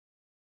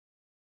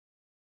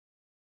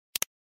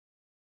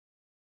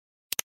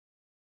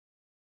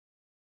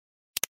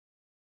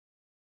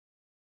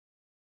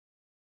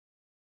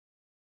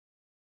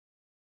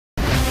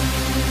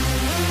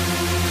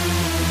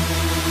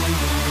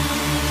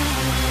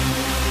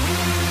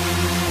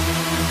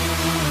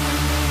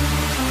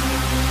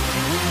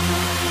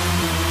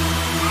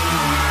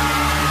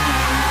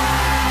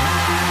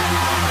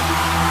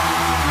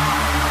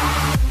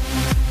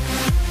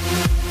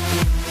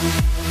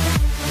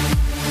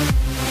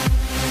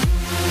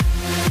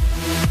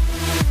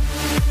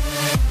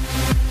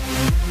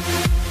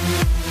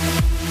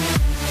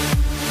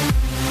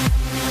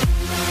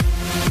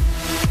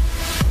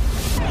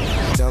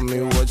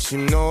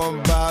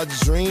about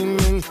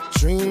dreaming,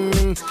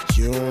 dreaming.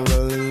 You don't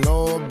really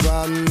know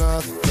about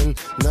nothing,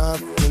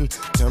 nothing.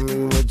 Tell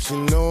me what you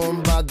know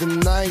about the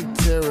night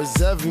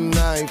terrors every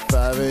night.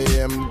 5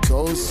 a.m.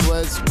 cold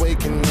sweats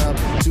waking up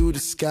to the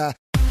sky.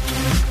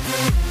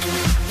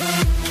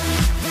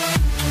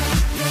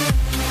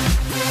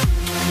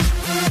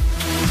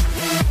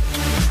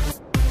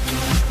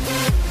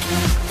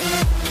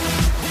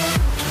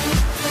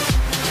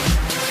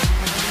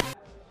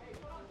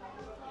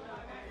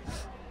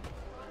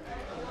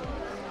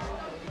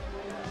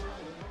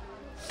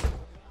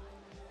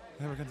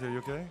 Hey, Mackenzie, are you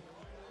okay?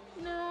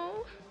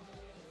 No.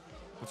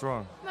 What's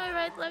wrong? My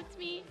ride left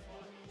me.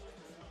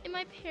 And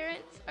my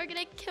parents are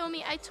gonna kill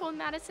me. I told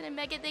Madison and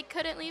Megan they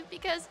couldn't leave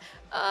because,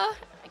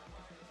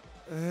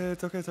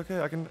 It's okay, it's okay.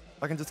 I can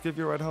just give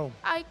you a ride home.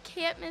 I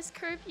can't miss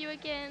curfew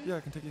again. Yeah,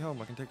 I can take you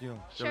home. I can take you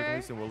home. Sure.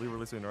 Yeah, we'll leave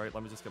really soon, all right?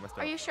 Let me just get my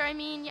stuff. Are you sure? I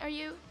mean, are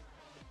you?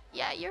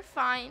 Yeah, you're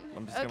fine.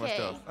 I'm just getting my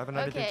stuff. I haven't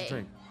had anything to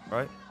drink, all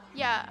right?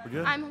 Yeah, We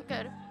good? I'm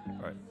good.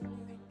 All right.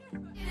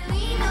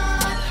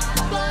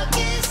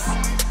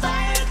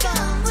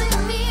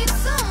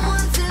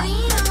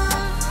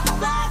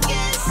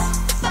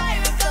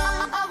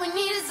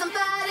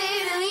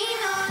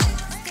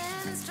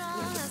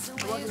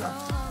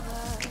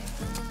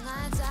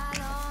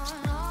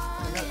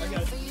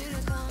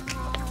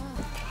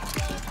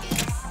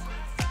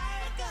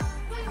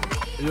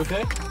 Are you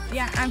okay?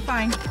 Yeah, I'm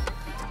fine.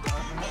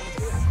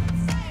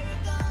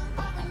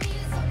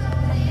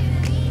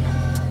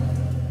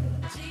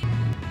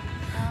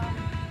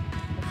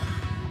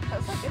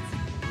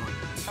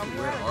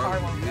 Where are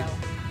we?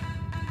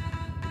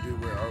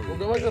 Dude, where are we? We'll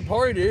go back to the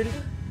party, dude.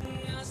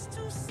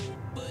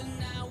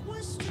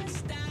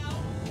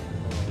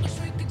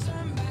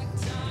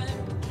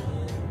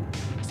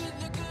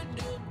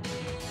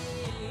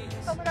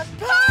 Oh my God.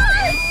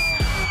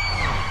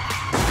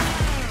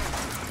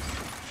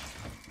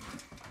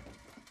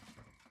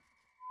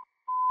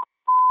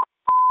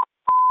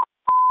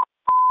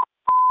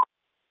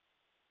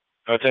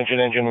 Attention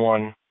Engine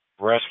 1,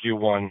 Rescue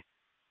 1,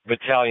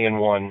 Battalion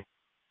 1,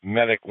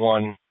 Medic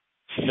 1,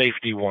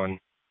 Safety 1,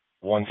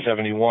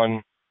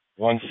 171,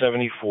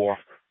 174,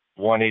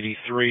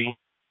 183,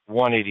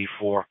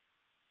 184.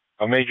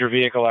 A major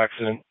vehicle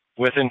accident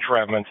with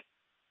entrapment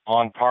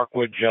on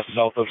Parkwood just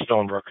south of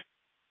Stonebrook.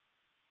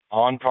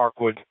 On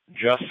Parkwood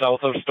just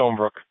south of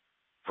Stonebrook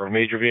for a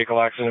major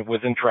vehicle accident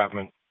with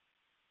entrapment.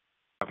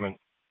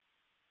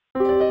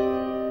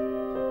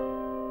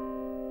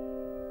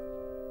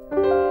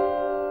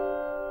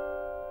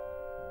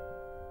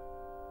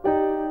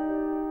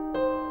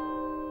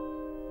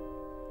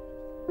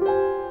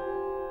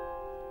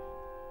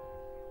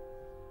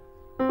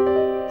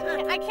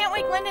 I can't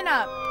wake Lendon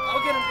up. I'll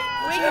get him.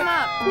 Wake him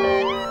up.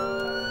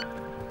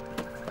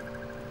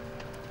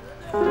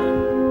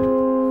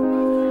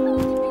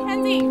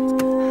 Mackenzie,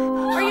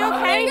 are you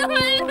okay?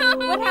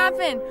 What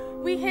happened?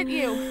 We hit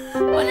you.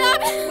 What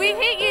happened? We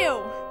hit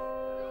you.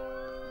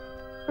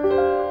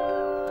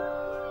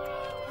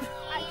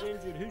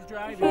 Injured. Who's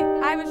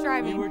driving? I was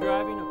driving. You were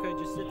driving? Okay,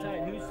 just sit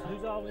tight.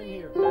 Who's all in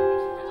here?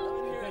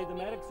 Okay, the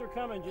medics are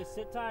coming. Just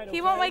sit tight, okay?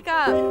 He won't wake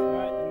up. All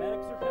right, the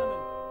medics are coming.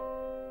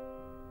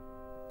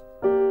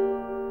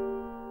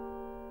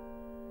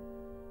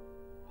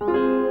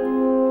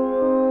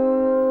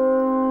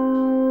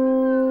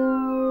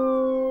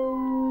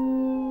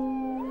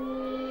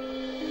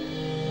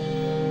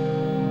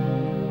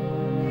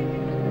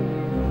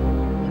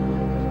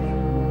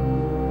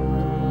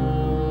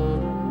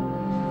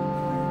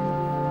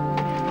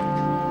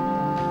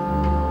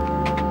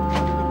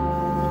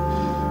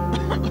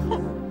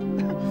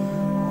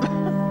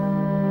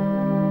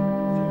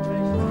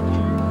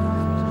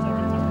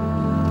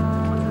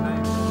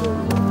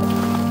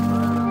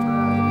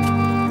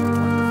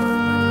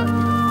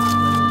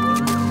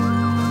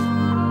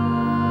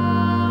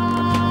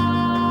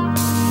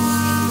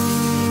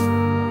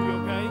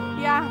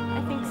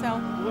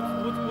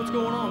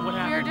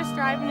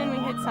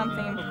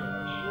 Something.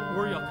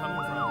 Where are y'all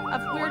coming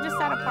from? We were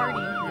just at a party.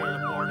 You're at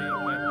a party,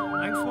 okay.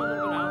 I can smell a little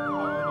bit of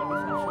alcohol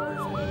in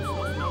you. Have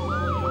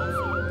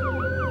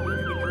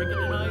you been drinking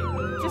tonight?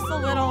 Just a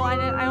little.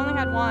 I only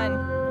had one.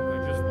 Okay,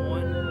 just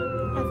one?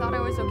 I thought I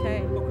was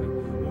okay. Okay.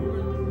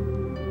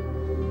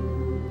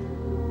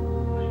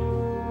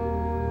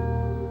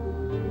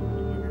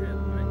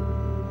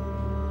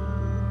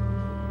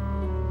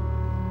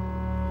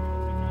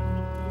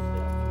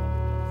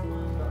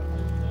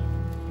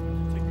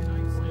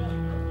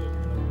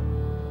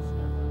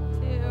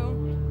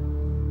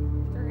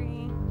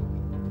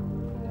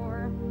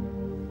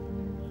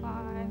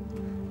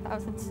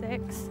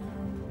 Six,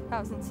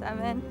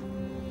 2007,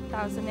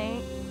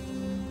 2008,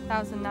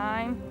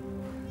 2009,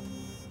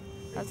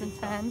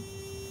 2010. All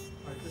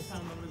right, this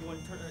time I'm going to go ahead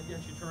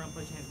and turn around,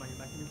 place your hands behind your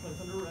back, and your place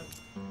under arrest.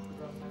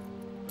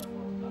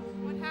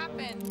 What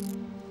happened?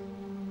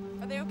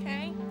 Are they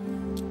okay?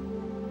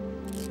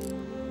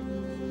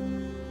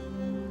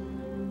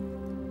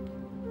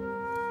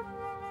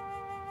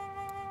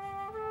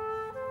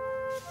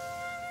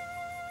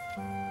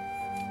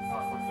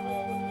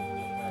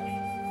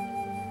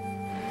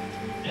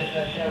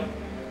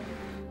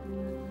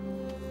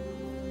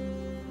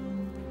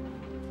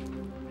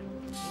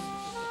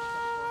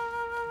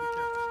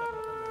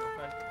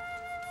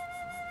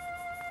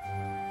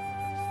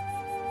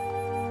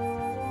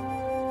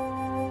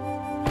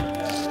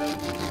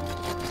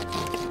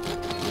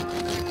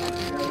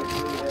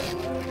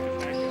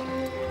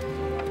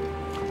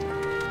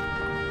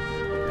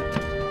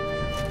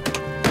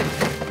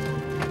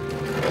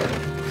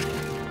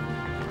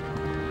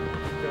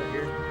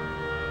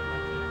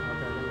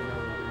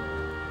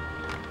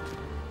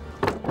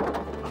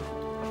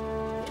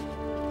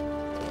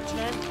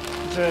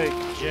 Jake.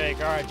 Jake,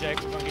 all right, Jake,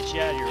 we're gonna get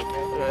you out of here,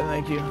 okay?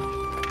 Thank you.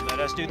 Let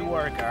us do the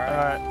work, all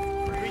right?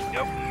 All right.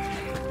 Nope.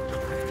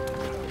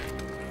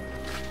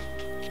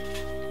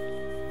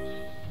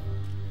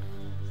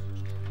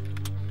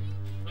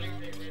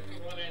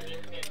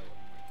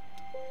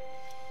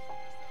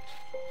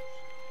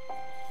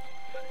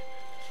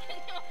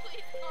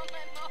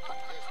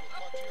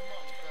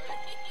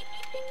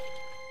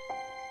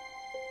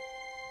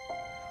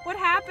 What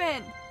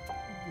happened?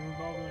 You're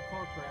involved in a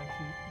car crash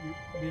and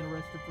you're being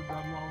arrested for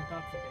driving while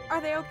intoxicated.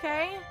 Are they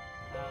okay?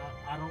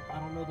 I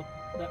don't know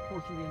that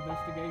portion of the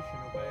investigation,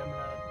 okay? I mean,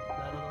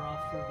 that other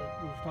officer that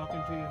was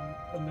talking to you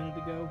a minute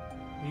ago,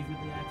 he's in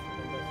the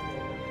accident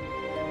investigation.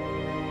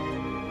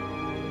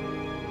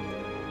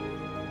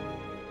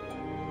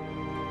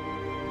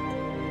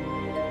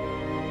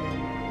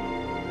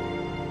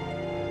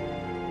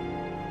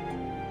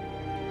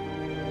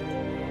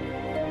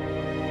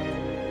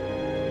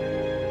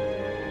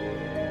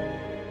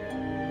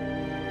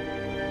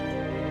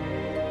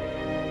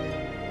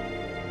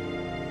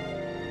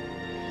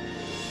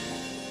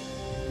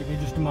 Give me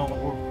just a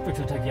moment. We're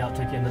fixing to take you out,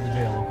 take you into the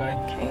jail, okay?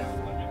 Okay.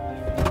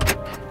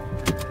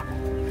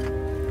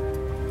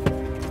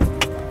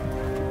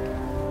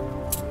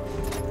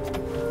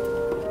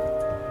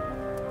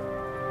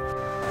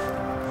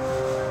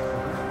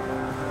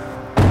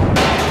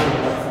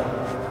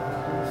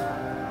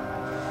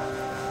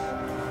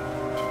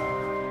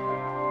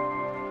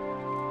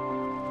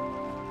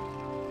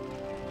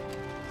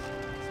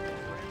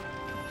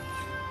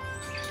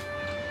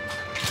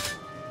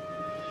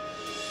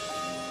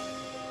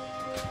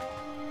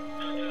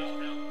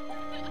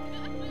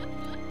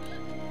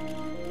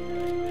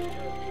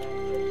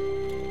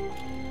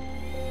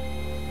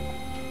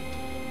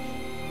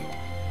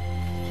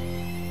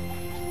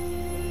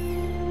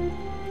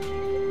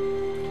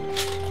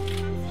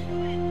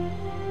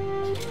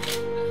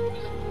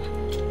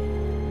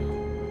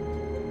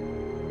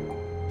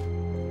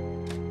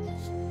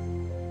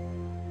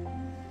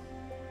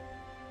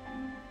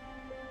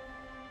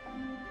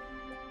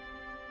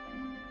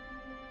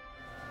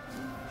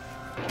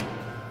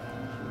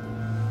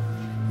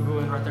 We'll go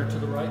in right there to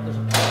the right. There's a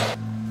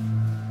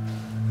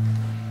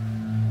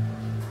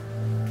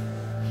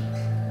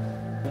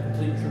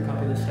complete true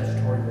copy of the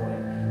statutory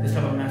warning. This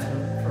time I'm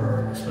asking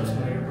for a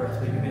specimen of your breath.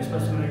 Will you give me a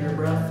specimen of your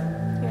breath?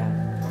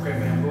 Yeah. Okay,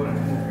 ma'am, go ahead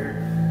and come over here.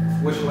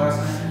 What's your last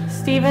name?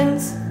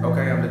 Stephens?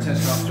 Okay, I'm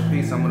Detention Officer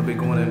Peace. I'm going to be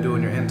going and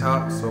doing your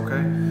intox,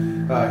 okay?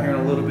 Here in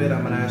a little bit,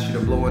 I'm going to ask you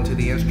to blow into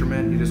the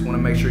instrument. You just want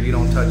to make sure you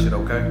don't touch it,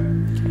 okay?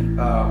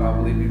 I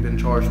believe you've been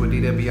charged with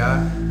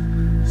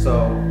DWI.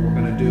 So we're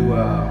going to do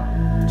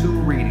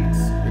 2 readings.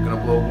 You're going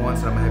to blow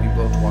once, and I'm going to have you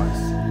blow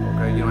twice,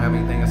 okay? You don't have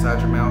anything inside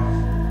your mouth?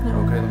 No.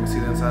 Okay, let me see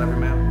the inside of your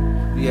mouth.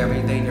 Do you have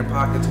anything in your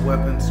pockets,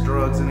 weapons,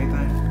 drugs,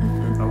 anything?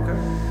 Mm-hmm. Okay.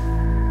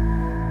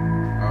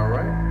 All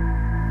right.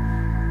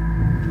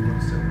 Do you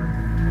want to sit right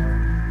there?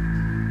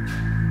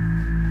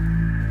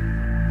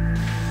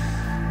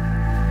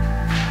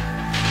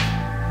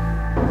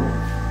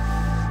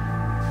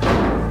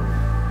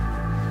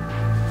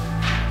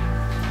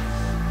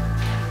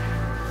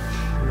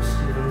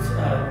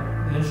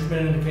 The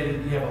instrument indicated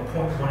you have a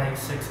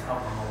 .186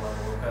 alcohol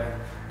level, okay?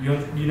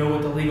 You know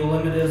what the legal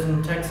limit is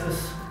in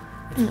Texas?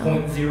 It's No.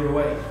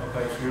 0.08,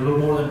 okay? So you're a little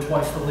more than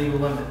twice the legal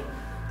limit,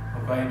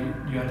 okay?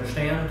 Do you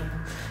understand?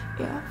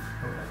 Yeah.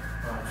 Okay,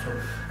 all right, so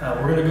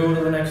we're gonna go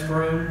to the next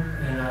room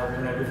and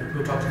we're gonna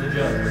go talk to the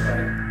judge,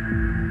 okay?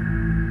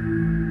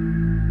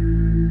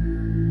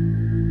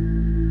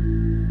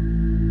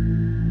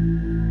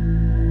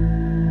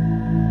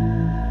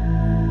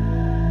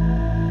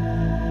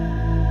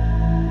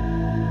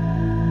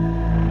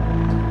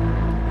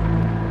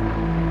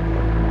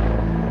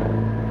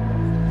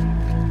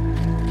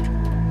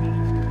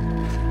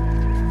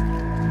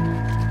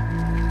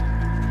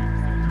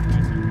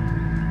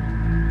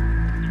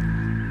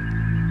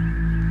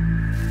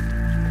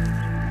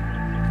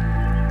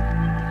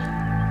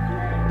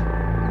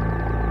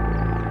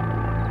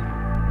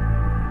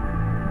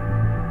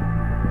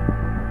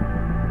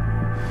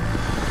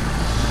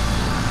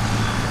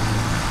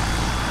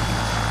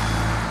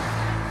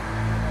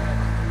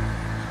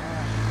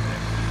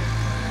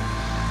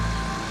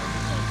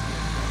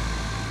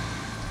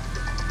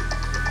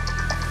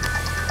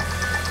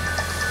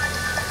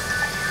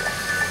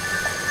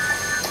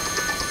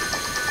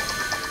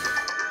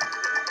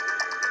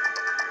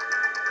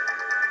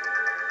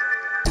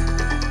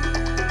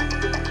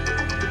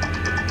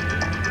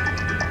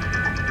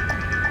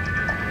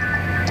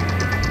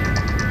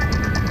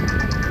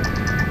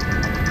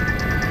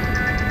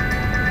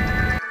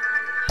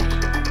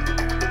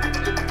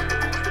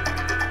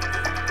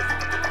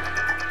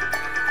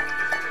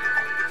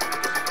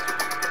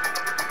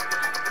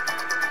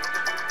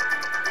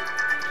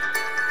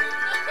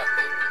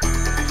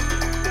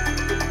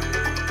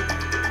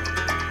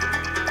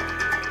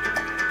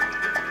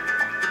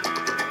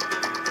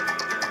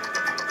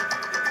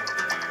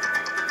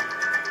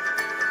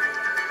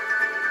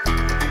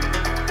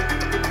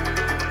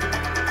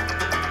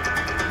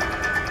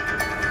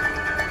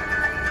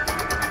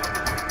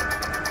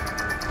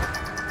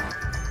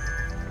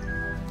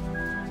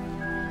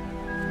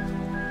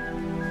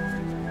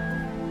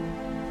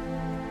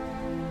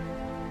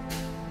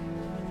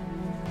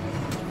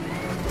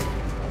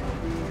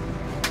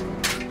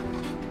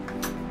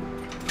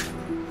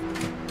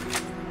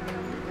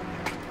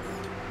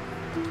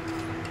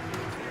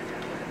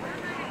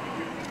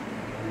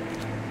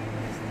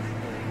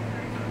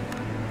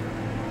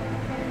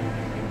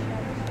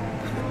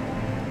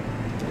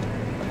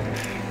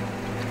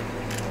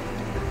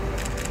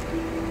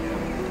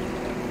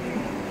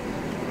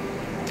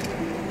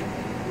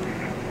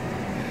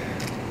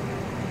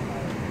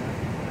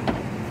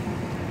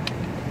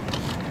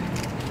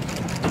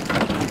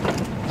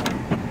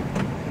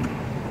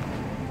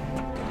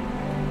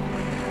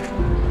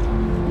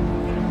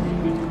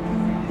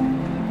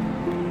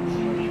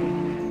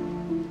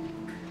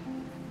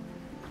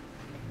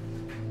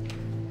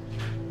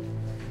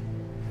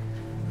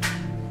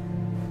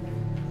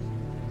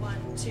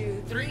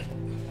 2, 3.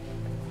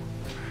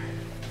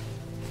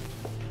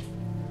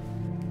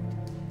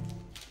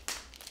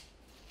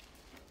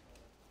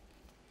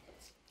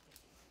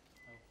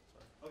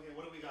 Okay,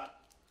 what do we got?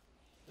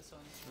 This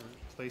one.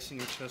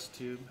 Placing a chest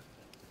tube.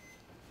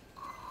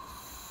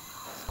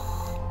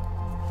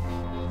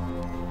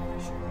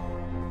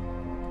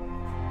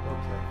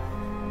 Okay.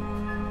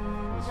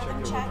 Let's check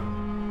your check. rhythm.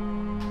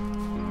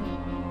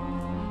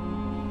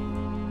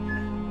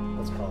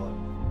 Let's call it.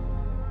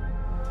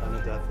 Time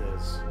of death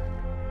is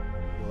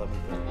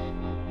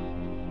 11:30.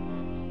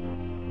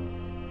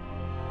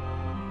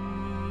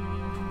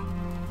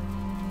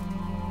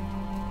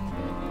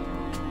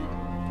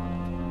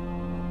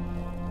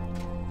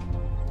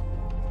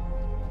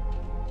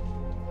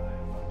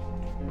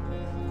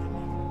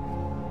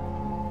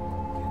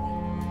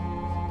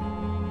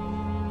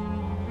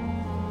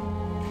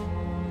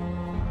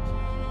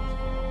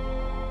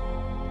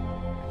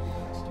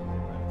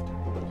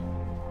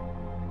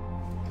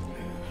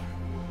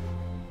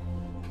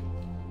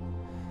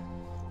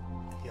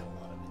 He had a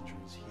lot of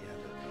injuries. He had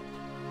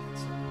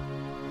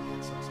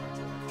some signs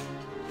of life.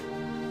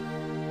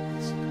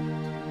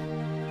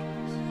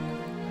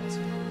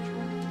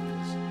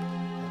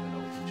 Had an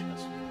open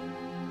chest wound.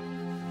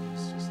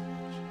 It's just the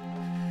issue.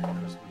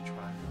 Because we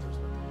tried, but there's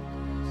nothing.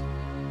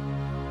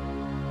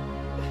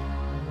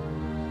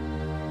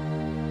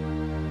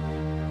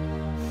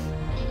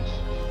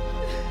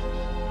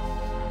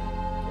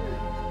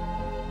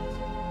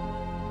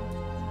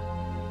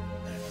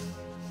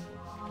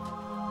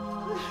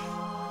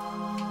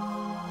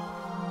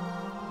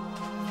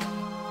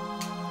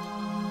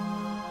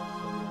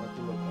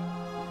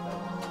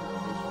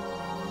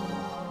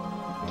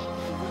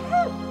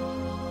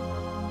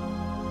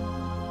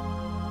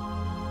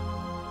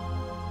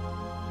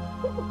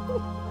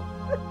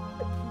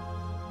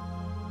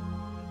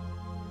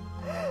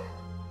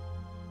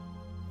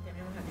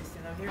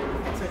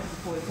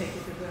 Before we take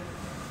it to the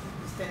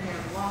stand here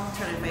on the wall,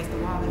 turn and face the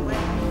wall and wait.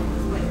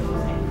 Wait,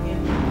 those hands again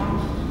on the wall.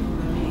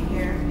 Nothing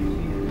here,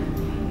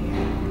 nothing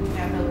here.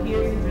 Have no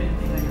piercings or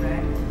anything like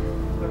that.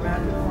 Go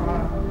around the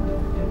front.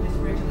 Just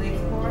spread your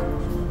legs forward.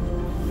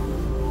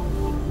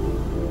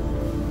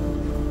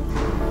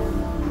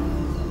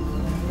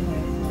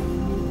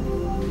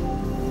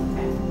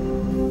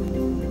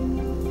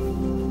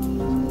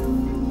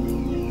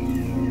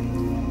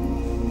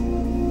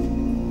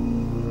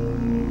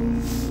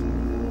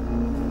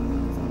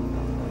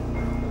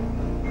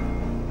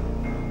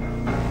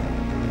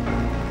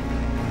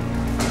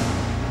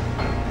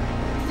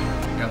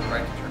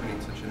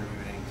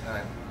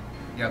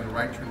 You have the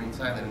right to remain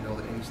silent and know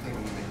that any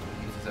statement you make will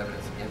be used as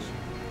evidence against you.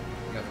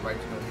 You have the right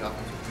to know the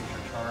offense with which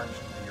you're charged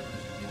and your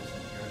position to be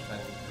innocent. You understand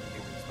everything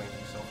we've explained to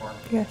you so far?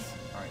 Yes.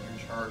 All right, you're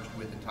charged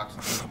with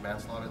intoxication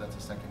manslaughter. That's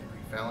a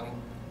second-degree felony,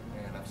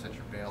 and I've set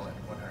your bail at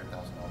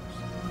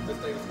 $100,000. This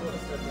day was going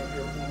to step up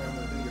here. I'm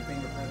going to do your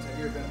fingerprints. Have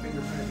you ever been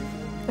fingerprinted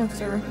before? No,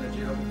 sir. Have you ever been in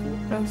jail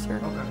before? No, sir.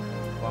 Okay.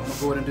 Well, I'm going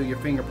to go ahead and do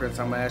your fingerprints.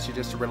 I'm going to ask you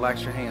just to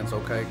relax your hands,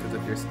 okay? Because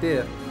if you're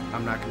stiff,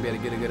 I'm not going to be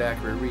able to get a good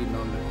accurate reading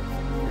on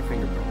your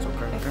fingerprints,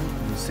 okay? Okay.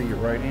 You see your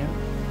right hand?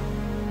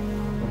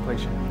 Don't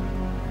place your hand.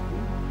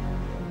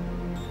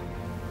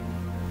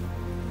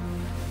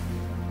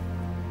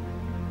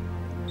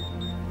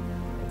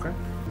 Okay.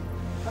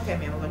 Okay,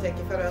 ma'am, we're going to take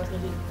your photos. We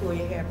need to pull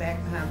your hair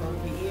back behind both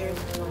of your ears.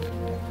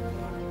 Okay,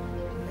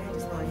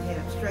 just hold your head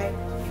up straight.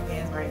 Keep your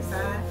hands right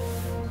side.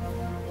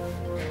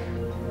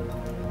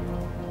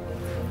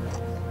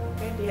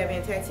 Okay, do you have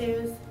any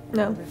tattoos?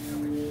 No.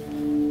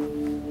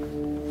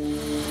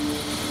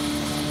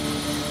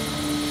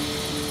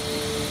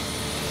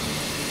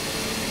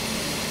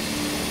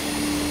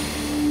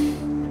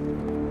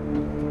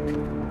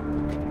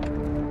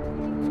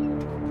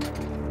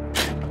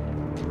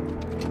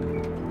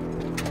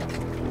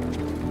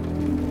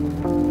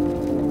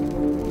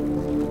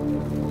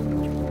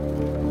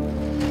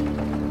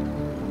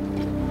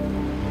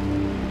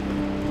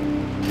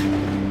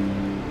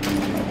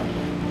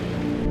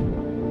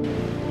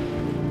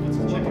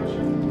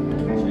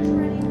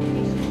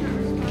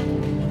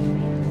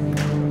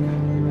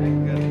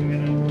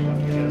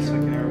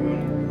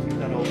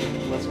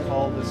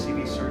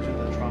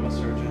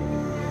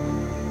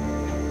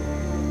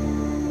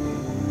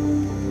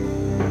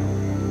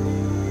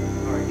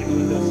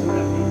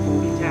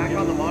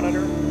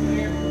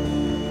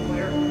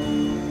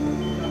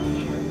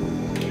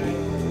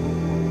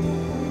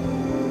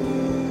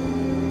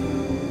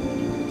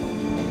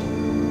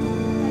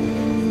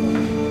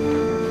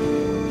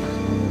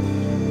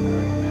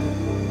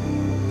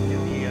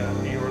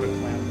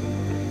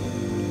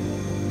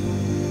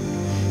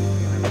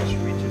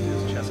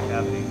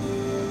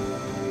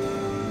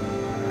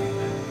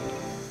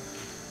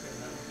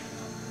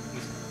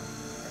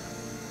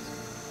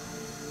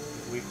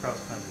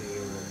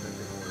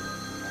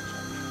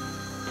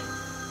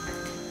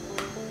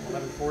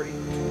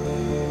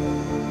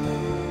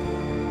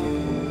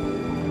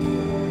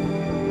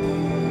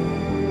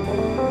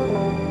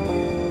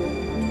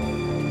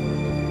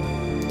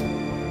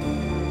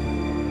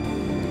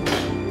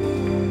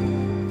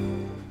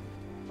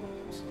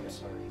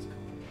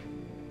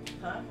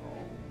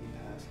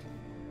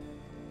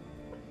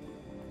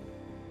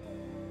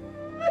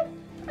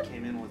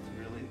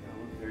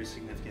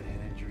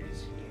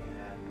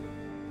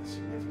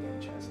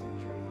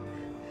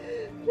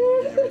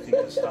 everything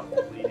to stop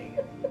the bleeding,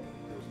 and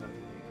there was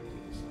nothing we could do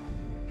to stop it.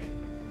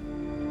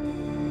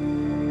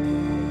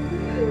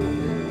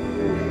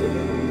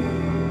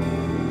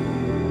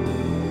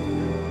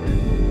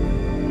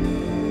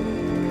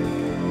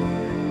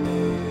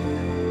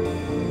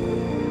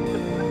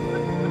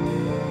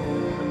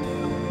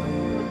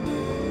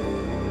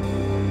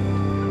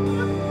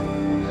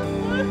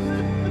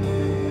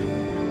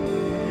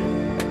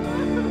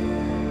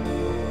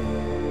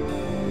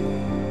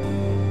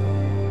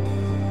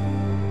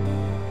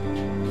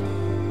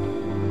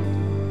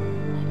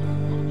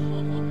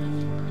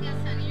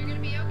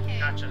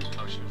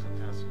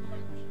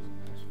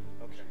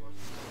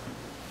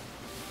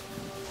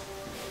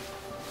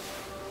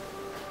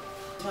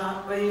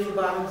 Raise your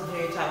bottoms and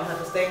your top. You'll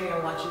have to stay here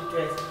and watch you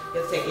dress. You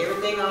have to take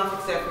everything off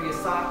except for your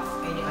socks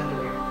and your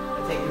underwear.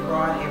 You'll take your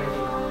bra and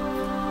everything off.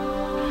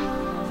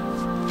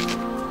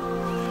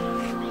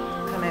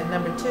 Come at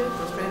number 2.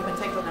 Go straight up and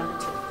take the number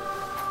 2.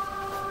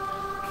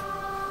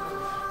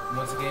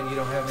 Once again, you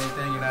don't have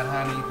anything, you're not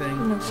hiding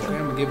anything. No, sir. Okay,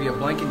 I'm gonna give you a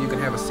blanket. You can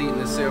have a seat in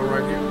this cell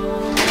right here.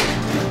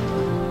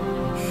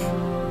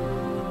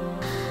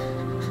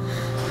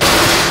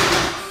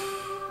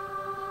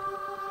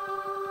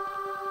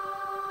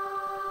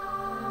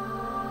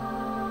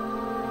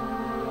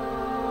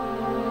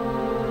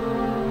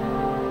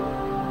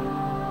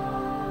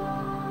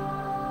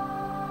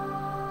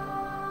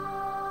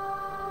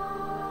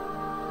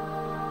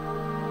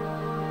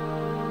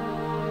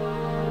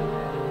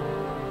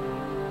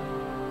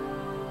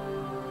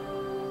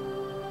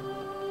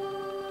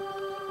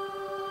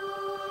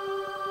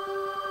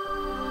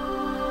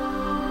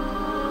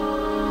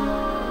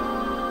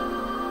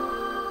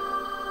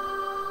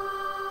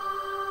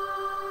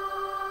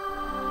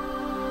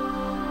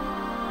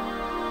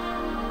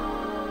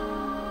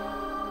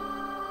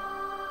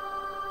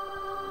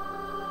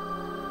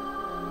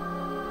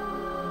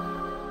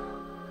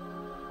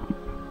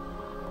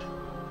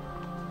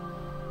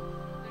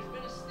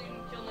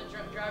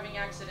 Driving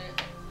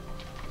accident.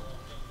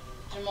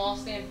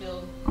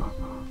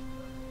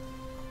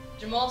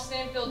 Jamal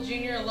Stanfield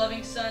Jr., a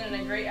loving son and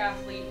a great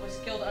athlete, was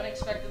killed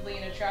unexpectedly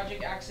in a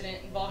tragic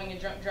accident involving a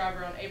drunk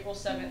driver on April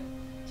 7th,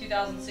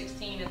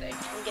 2016 at the...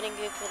 I'm getting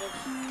good footage.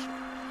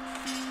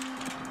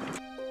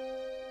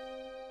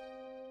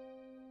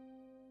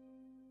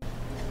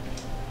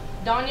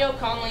 Danielle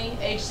Conley,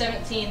 age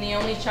 17, the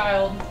only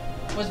child,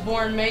 was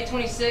born May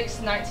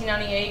 26,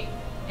 1998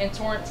 in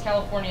Torrance,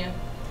 California.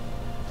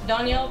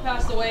 Danielle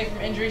passed away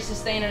from injuries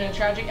sustained in a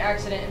tragic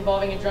accident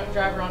involving a drunk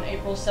driver on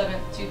April 7,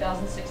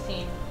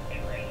 2016.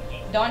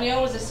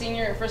 Danielle was a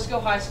senior at Frisco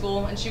High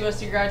School, and she was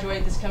to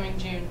graduate this coming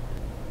June.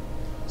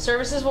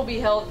 Services will be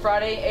held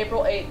Friday,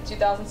 April 8,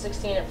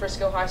 2016 at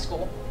Frisco High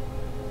School.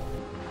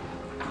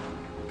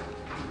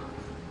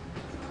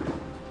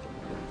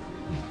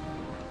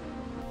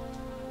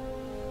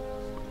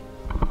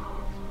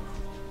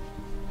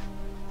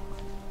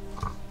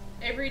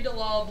 Avery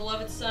Dalal,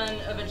 beloved son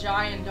of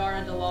Ajay and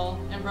Dara Dalal,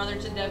 and brother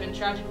to Devin,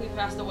 tragically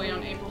passed away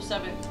on April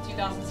 7,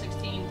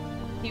 2016.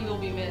 He will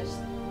be missed.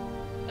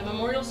 A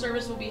memorial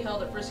service will be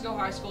held at Frisco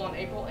High School on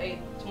April 8,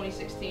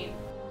 2016.